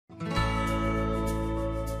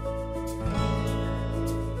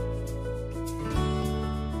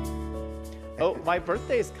Oh, my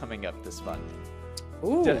birthday is coming up this month.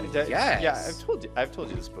 Ooh, yes. Yeah, I've told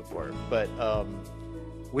you this before, but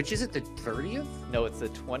which is it, the 30th? no, it's the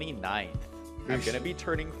 29th. I'm gonna be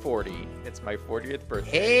turning 40. It's my 40th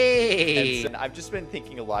birthday. Hey! And so I've just been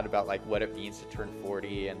thinking a lot about like what it means to turn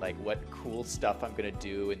 40 and like what cool stuff I'm gonna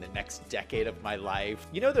do in the next decade of my life.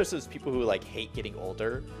 You know, there's those people who like hate getting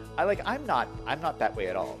older. I'm not that way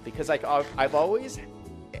at all, because like I've always,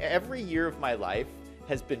 every year of my life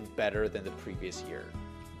has been better than the previous year.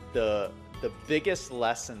 The biggest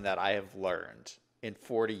lesson that I have learned in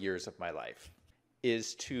 40 years of my life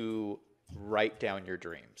is to write down your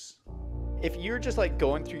dreams. If you're just like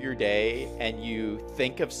going through your day and you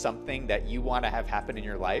think of something that you want to have happen in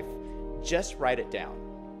your life, just write it down.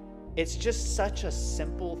 It's just such a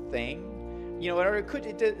simple thing. You know, or it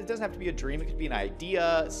doesn't have to be a dream. It could be an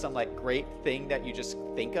idea, some like great thing that you just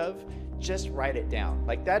think of. Just write it down.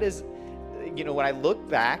 Like that is, you know, when I look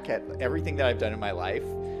back at everything that I've done in my life,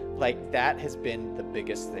 like that has been the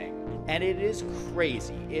biggest thing. And it is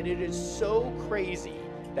crazy. And it is so crazy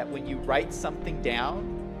that when you write something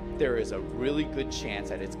down, there is a really good chance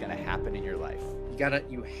that it's going to happen in your life.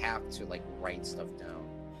 You have to like write stuff down.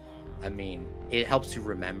 I mean, it helps you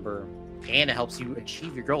remember, and it helps you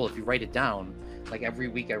achieve your goal if you write it down. Like every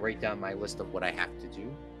week I write down my list of what I have to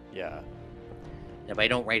do. Yeah. And if I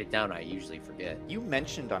don't write it down, I usually forget. You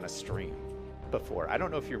mentioned on a stream before, I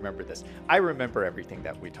don't know if you remember this. I remember everything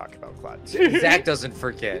that we talk about, Claude. Zach doesn't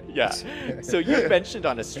forget. Yeah. So you mentioned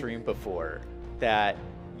on a stream before that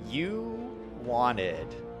you wanted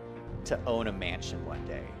to own a mansion one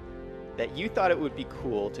day, that you thought it would be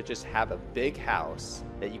cool to just have a big house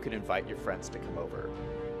that you could invite your friends to come over.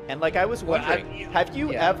 And like I was wondering, have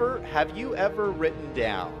you ever written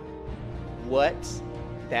down what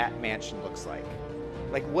that mansion looks like?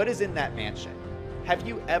 Like what is in that mansion? Have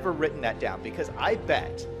you ever written that down? Because I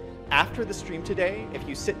bet after the stream today, if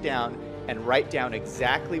you sit down and write down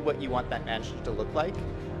exactly what you want that mansion to look like,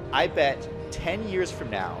 I bet 10 years from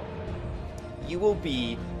now, you will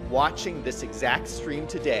be watching this exact stream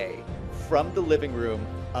today from the living room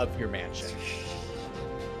of your mansion.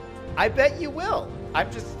 I bet you will.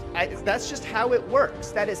 That's just how it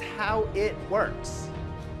works. That is how it works.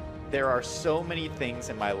 There are so many things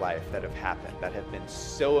in my life that have happened that have been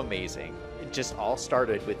so amazing. It just all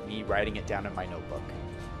started with me writing it down in my notebook.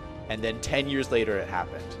 And then 10 years later, it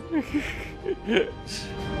happened.